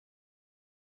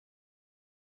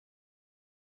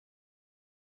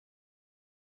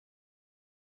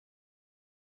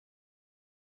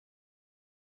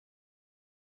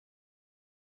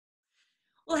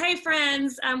Well, hey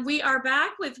friends, we are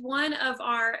back with one of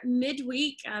our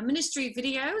midweek ministry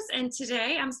videos, and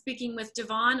today I'm speaking with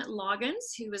Devon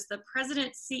Loggins, who is the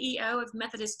President CEO of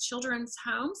Methodist Children's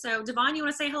Home. So Devon, you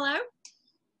want to say hello?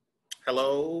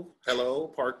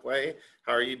 Hello, Parkway.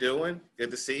 How are you doing?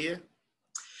 Good to see you.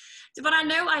 Devon, I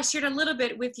know I shared a little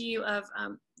bit with you of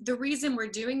the reason we're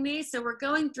doing these. So we're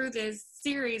going through this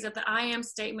series of the I am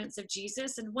statements of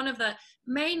Jesus. And one of the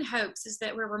main hopes is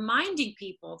that we're reminding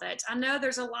people that I know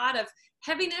there's a lot of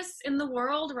heaviness in the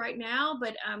world right now,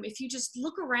 but if you just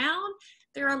look around,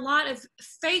 there are a lot of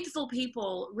faithful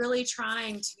people really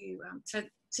trying to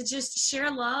just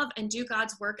share love and do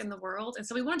God's work in the world. And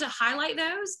so we wanted to highlight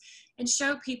those and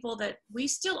show people that we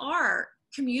still are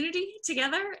community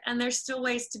together, and there's still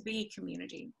ways to be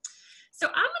community. So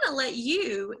I'm going to let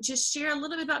you just share a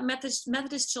little bit about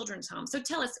Methodist Children's Home. So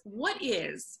tell us, what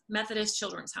is Methodist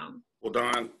Children's Home? Well,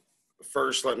 Don,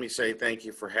 first let me say thank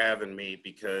you for having me,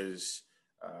 because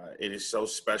it is so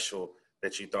special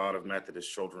that you thought of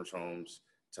Methodist Children's Homes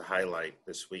to highlight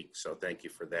this week. So thank you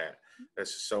for that.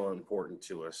 That's so important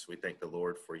to us. We thank the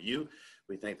Lord for you.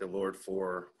 We thank the Lord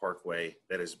for Parkway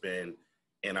that has been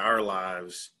in our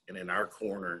lives and in our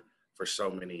corner for so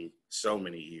many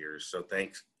years. So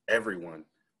thanks everyone,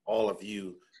 all of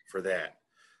you, for that.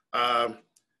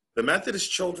 The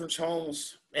Methodist Children's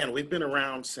Homes, man, we've been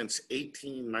around since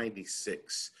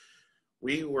 1896.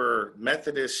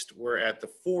 Methodists were at the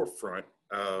forefront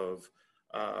of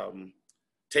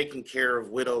taking care of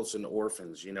widows and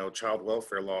orphans. You know, child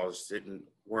welfare laws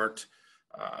weren't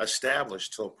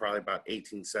established till probably about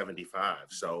 1875.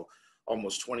 So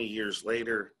almost 20 years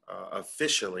later,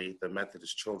 officially, the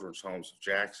Methodist Children's Homes of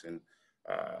Jackson,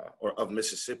 or of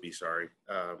Mississippi,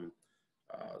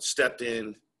 stepped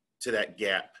in to that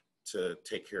gap to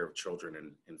take care of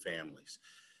children and families.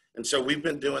 And so we've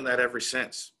been doing that ever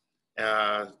since.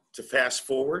 To fast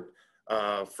forward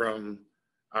from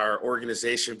our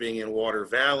organization being in Water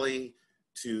Valley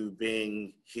to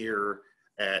being here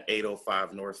at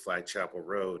 805 North Flag Chapel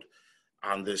Road,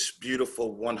 on this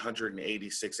beautiful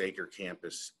 186-acre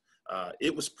campus.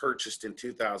 It was purchased in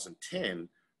 2010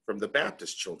 from the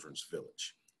Baptist Children's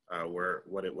Village,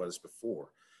 what it was before.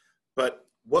 But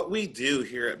what we do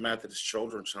here at Methodist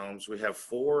Children's Homes, we have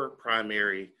four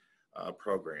primary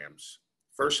programs.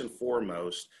 First and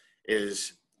foremost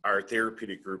is our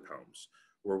therapeutic group homes,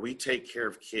 where we take care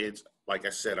of kids, like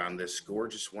I said, on this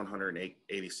gorgeous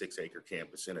 186-acre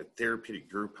campus in a therapeutic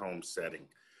group home setting.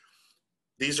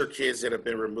 These are kids that have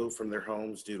been removed from their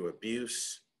homes due to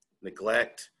abuse,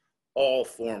 neglect, all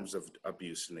forms of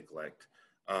abuse and neglect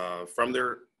from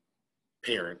their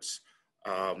parents.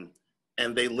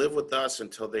 And they live with us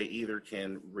until they either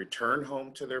can return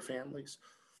home to their families,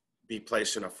 be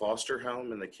placed in a foster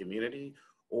home in the community,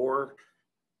 or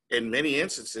in many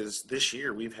instances this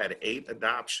year, we've had 8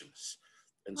 adoptions.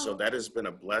 And so that has been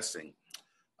a blessing.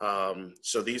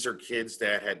 So these are kids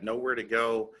that had nowhere to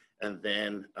go. And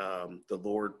then the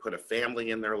Lord put a family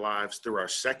in their lives through our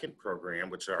second program,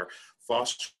 which is our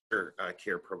foster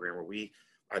care program, where we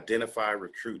identify,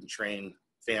 recruit, and train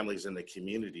families in the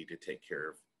community to take care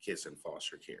of kids in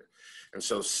foster care. And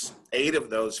so 8 of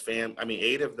those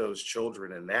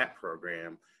children in that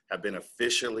program have been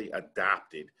officially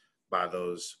adopted by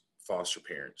those foster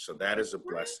parents. So that is a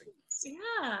blessing.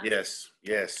 Yeah.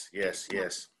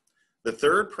 Yes. The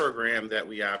third program that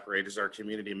we operate is our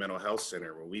Community Mental Health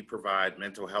Center, where we provide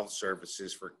mental health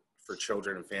services for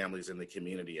children and families in the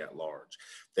community at large.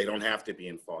 They don't have to be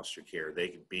in foster care. They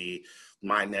could be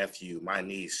my nephew, my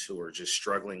niece, who are just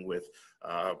struggling with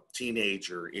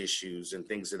teenager issues and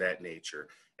things of that nature.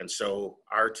 And so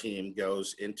our team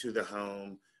goes into the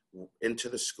home, into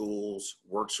the schools,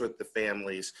 works with the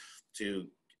families to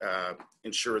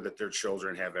ensure that their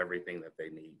children have everything that they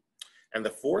need. And the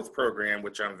fourth program,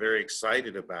 which I'm very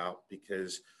excited about,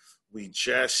 because we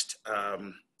just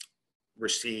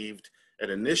received an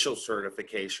initial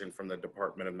certification from the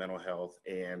Department of Mental Health,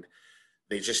 and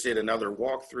they just did another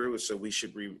walkthrough, so we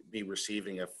should be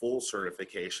receiving a full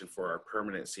certification for our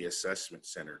Permanency Assessment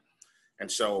Center. And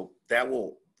so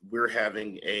we're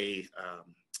having a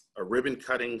ribbon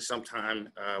cutting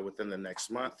sometime within the next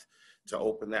month to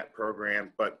open that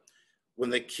program. But when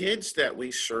the kids that we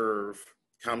serve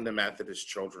come to Methodist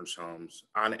Children's Homes,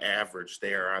 on average,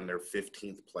 they are on their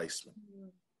 15th placement. Mm-hmm.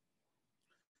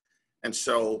 And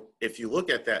so if you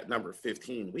look at that number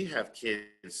 15, we have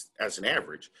kids, as an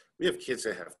average, we have kids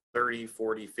that have 30,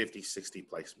 40, 50, 60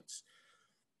 placements.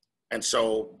 And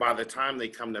so by the time they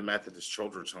come to Methodist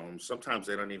Children's Homes, sometimes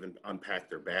they don't even unpack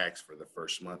their bags for the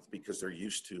first month because they're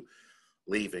used to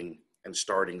leaving and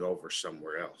starting over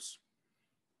somewhere else.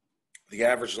 The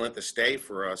average length of stay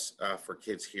for us, for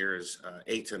kids here is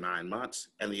 8 to 9 months,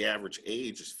 and the average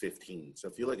age is 15. So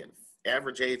if you look at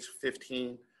average age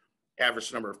 15,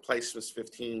 average number of placements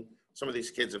 15, some of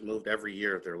these kids have moved every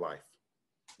year of their life,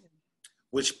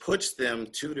 which puts them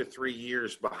 2 to 3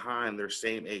 years behind their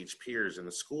same age peers in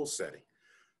the school setting.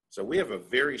 So we have a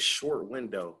very short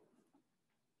window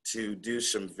to do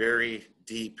some very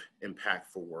deep,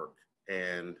 impactful work.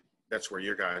 And that's where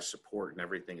your guys' support and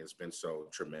everything has been so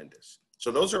tremendous. So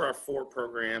those are our 4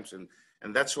 programs, and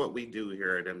that's what we do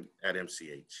here at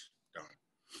MCH. Dawn.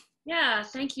 Yeah,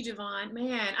 thank you, Devon.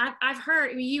 Man, I've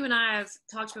heard, I mean, you and I have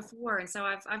talked before, and so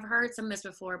I've heard some of this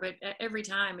before, but every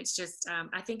time it's just,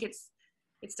 I think it's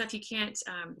stuff you can't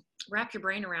wrap your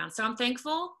brain around. So I'm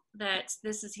thankful that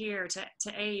this is here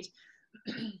to aid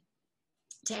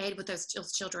to aid with those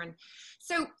children.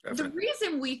 So the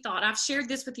reason we thought, I've shared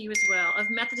this with you as well, of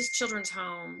Methodist Children's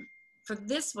Home for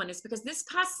this one is because this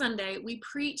past Sunday we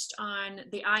preached on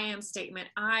the I am statement,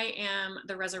 I am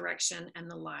the resurrection and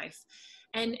the life.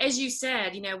 And as you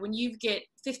said, you know, when you get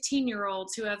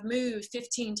 15-year-olds who have moved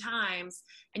 15 times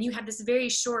and you have this very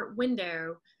short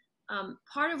window,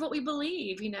 part of what we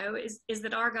believe, you know, is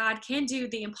that our God can do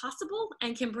the impossible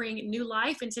and can bring new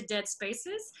life into dead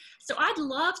spaces. So I'd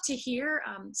love to hear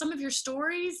some of your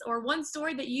stories, or one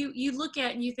story that you look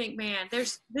at and you think, man,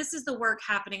 this is the work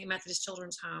happening at Methodist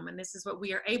Children's Home, and this is what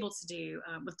we are able to do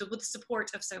with the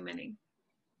support of so many.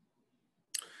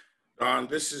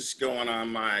 This is going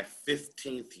on my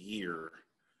 15th year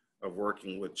of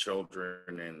working with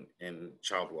children in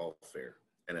child welfare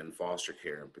and in foster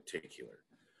care in particular.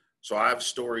 So I have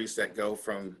stories that go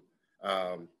from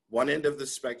one end of the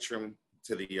spectrum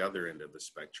to the other end of the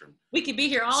spectrum. We could be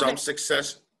here all day. Some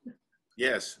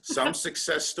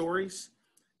success stories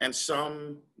and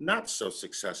some not so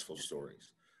successful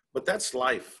stories. But that's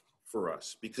life for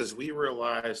us, because we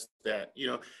realize that, you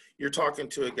know, you're talking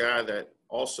to a guy that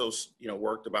also, you know,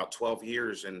 worked about 12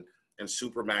 years in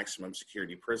super maximum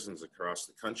security prisons across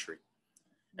the country.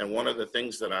 And one of the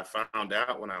things that I found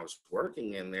out when I was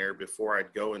working in there, before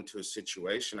I'd go into a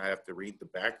situation, I have to read the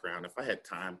background, if I had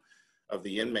time, of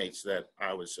the inmates that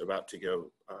I was about to go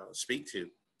speak to.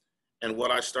 And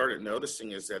what I started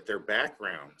noticing is that their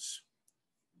backgrounds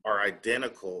are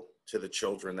identical to the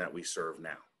children that we serve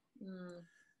now. Mm.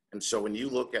 And so when you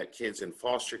look at kids in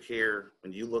foster care,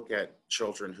 when you look at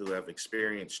children who have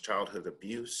experienced childhood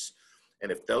abuse,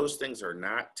 and if those things are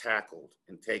not tackled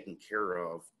and taken care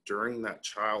of during that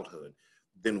childhood,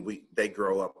 then they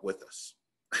grow up with us,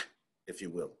 if you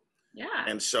will. Yeah.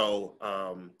 And so,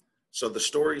 so the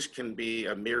stories can be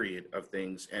a myriad of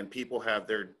things, and people have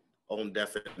their own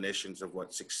definitions of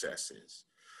what success is.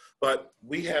 But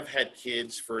we have had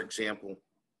kids, for example,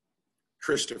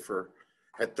 Christopher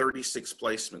had 36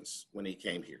 placements when he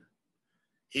came here.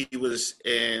 He was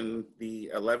in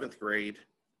the 11th grade.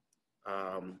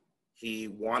 He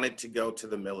wanted to go to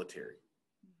the military.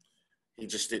 He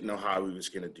just didn't know how he was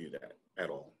going to do that at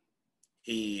all.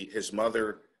 His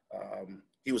mother,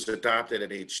 he was adopted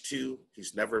at age 2.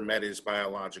 He's never met his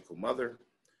biological mother.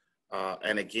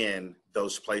 And again,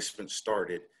 those placements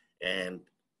started and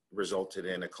resulted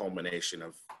in a culmination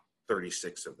of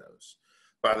 36 of those.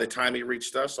 By the time he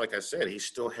reached us, like I said, he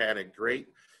still had a great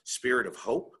spirit of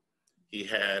hope. He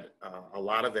had a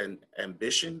lot of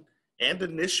ambition and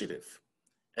initiative.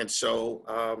 And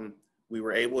so we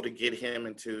were able to get him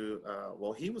into,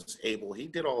 he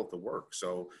did all of the work.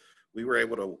 So we were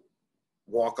able to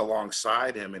walk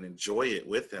alongside him and enjoy it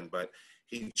with him. But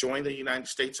he joined the United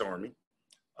States Army,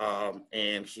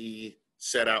 and he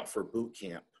set out for boot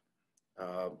camp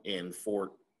in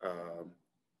Fort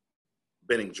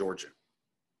Benning, Georgia.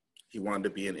 He wanted to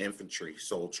be an infantry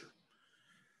soldier.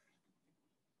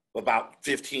 About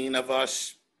 15 of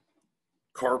us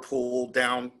carpool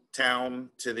downtown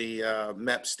to the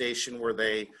MEP station, where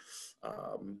they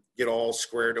get all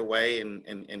squared away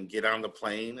and get on the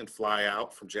plane and fly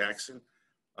out from Jackson.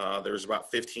 There's about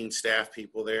 15 staff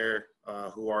people there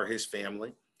who are his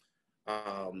family.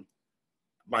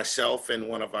 Myself and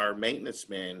one of our maintenance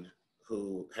men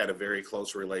who had a very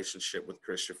close relationship with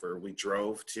Christopher, we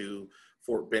drove to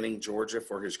Fort Benning, Georgia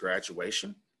for his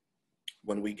graduation.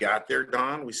 When we got there,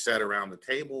 Don, we sat around the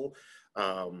table.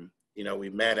 We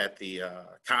met at the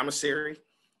commissary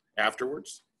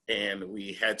afterwards, and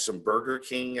we had some Burger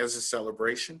King as a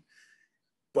celebration.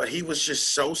 But he was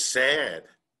just so sad.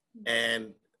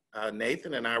 And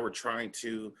Nathan and I were trying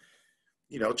to,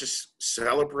 just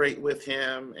celebrate with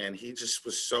him. And he just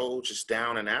was so just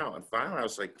down and out. And finally, I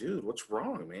was like, dude, what's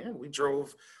wrong, man? We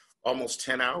drove almost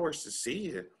 10 hours to see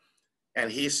you. And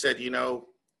he said,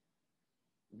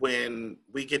 when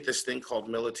we get this thing called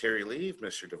military leave,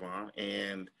 Mr. Devon,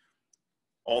 and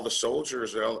all the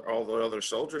soldiers, all the other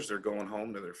soldiers, they're going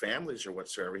home to their families or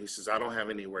whatsoever. He says, I don't have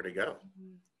anywhere to go.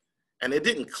 Mm-hmm. And it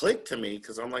didn't click to me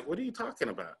because I'm like, what are you talking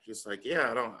about? He's like,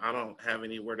 yeah, I don't have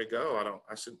anywhere to go.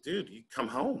 I said, dude, you come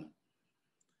home.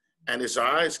 And his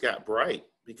eyes got bright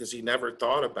because he never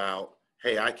thought about,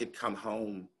 hey, I could come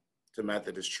home to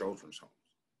Methodist Children's Homes.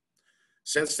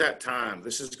 Since that time,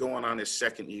 this is going on his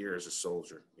second year as a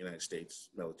soldier, United States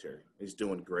military. He's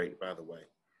doing great, by the way.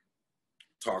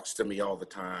 Talks to me all the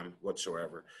time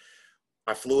whatsoever.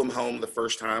 I flew him home the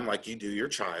first time like you do your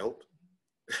child.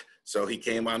 So he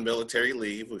came on military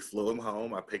leave. We flew him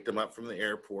home. I picked him up from the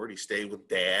airport. He stayed with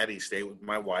Dad. He stayed with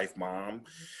my wife, Mom.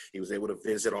 He was able to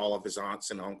visit all of his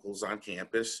aunts and uncles on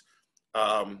campus.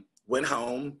 Went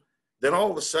home. Then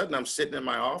all of a sudden, I'm sitting in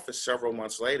my office several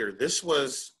months later. This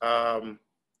was at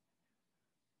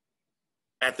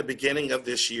the beginning of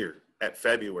this year, at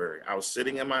February. I was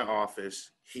sitting in my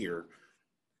office here,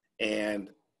 and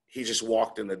he just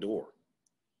walked in the door.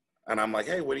 And I'm like,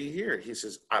 hey, what are you here? He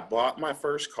says, I bought my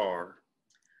first car,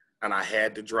 and I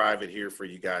had to drive it here for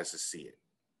you guys to see it.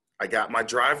 I got my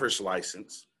driver's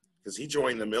license because he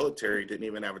joined the military, didn't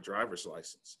even have a driver's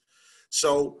license.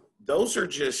 So those are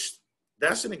just,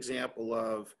 that's an example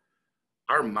of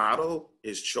our motto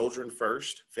is children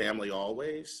first, family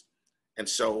always. And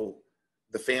so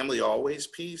the family always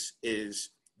piece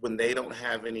is when they don't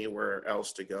have anywhere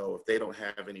else to go, if they don't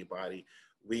have anybody,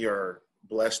 we are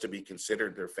blessed to be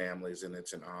considered their families, and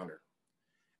it's an honor.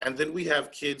 And then we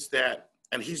have kids that,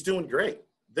 and he's doing great.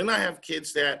 Then I have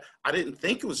kids that I didn't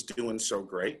think was doing so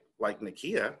great, like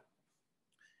Nakia,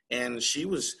 and she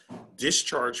was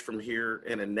discharged from here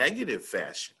in a negative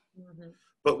fashion. Mm-hmm.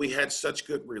 But we had such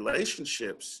good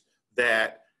relationships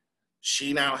that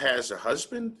she now has a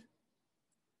husband,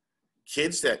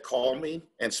 kids that call me,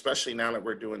 and especially now that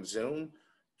we're doing Zoom,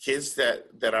 kids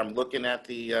that I'm looking at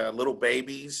the little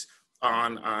babies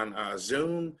on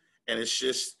Zoom, and it's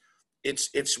just,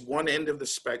 it's one end of the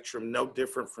spectrum, no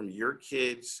different from your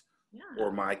kids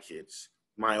or my kids,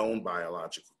 my own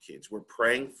biological kids. We're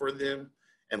praying for them,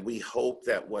 and we hope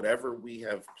that whatever we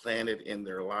have planted in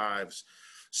their lives,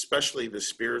 especially the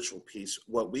spiritual piece,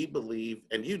 what we believe,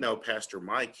 and Pastor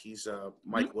Mike, he's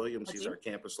Mike Williams, he's our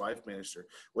campus life minister.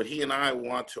 What he and I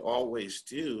want to always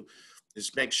do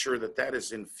is make sure that that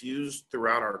is infused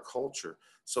throughout our culture.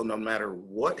 So no matter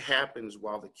what happens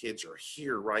while the kids are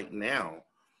here right now,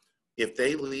 if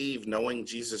they leave knowing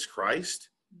Jesus Christ,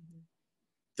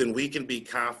 then we can be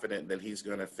confident that he's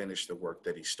going to finish the work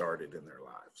that he started in their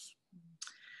lives.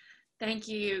 Thank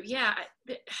you. Yeah.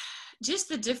 Just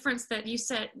the difference that you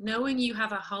said, knowing you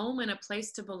have a home and a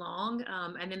place to belong,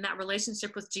 and in that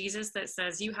relationship with Jesus that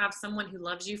says you have someone who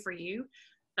loves you for you,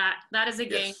 that is a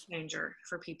game changer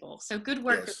for people. So good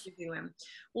work that you're doing.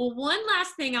 Well, one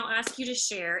last thing I'll ask you to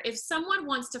share. If someone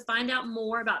wants to find out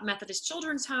more about Methodist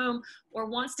Children's Home or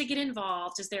wants to get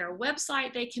involved, is there a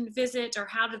website they can visit, or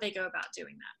how do they go about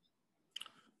doing that?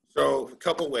 So a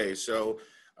couple ways. So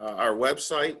our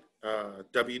website,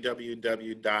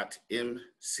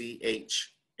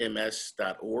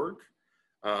 www.mchms.org.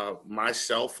 My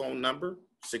cell phone number,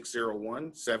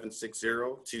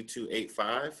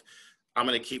 601-760-2285. I'm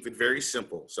going to keep it very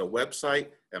simple. So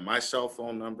website and my cell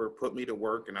phone number, put me to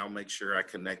work, and I'll make sure I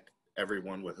connect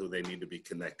everyone with who they need to be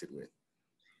connected with.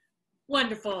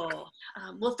 Wonderful.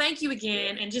 Well, thank you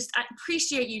again. And I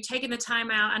appreciate you taking the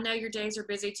time out. I know your days are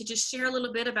busy, to just share a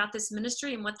little bit about this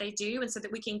ministry and what they do, and so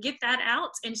that we can get that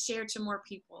out and share to more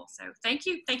people. So thank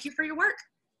you. Thank you for your work.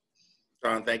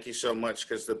 Don, thank you so much,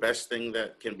 because the best thing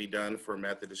that can be done for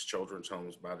Methodist Children's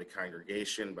Homes by the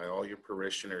congregation, by all your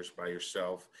parishioners, by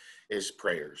yourself, is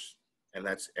prayers. And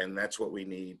that's what we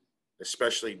need,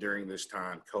 especially during this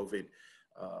time. COVID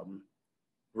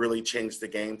really changed the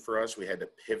game for us. We had to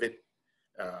pivot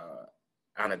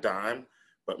on a dime,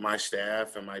 but my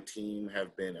staff and my team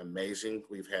have been amazing.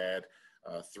 We've had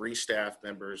 3 staff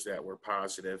members that were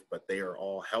positive, but they are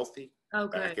all healthy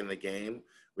back in the game.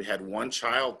 We had 1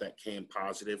 child that came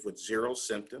positive with 0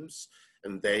 symptoms,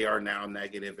 and they are now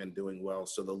negative and doing well.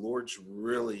 So the Lord's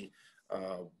really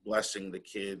blessing the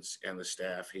kids and the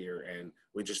staff here, and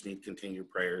we just need continued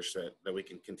prayers that we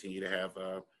can continue to have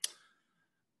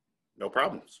no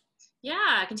problems.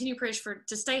 Yeah, continue prayers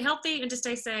to stay healthy and to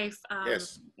stay safe.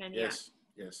 Yes.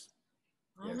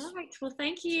 All right. Well,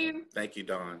 thank you. Thank you,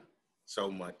 Dawn,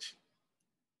 so much.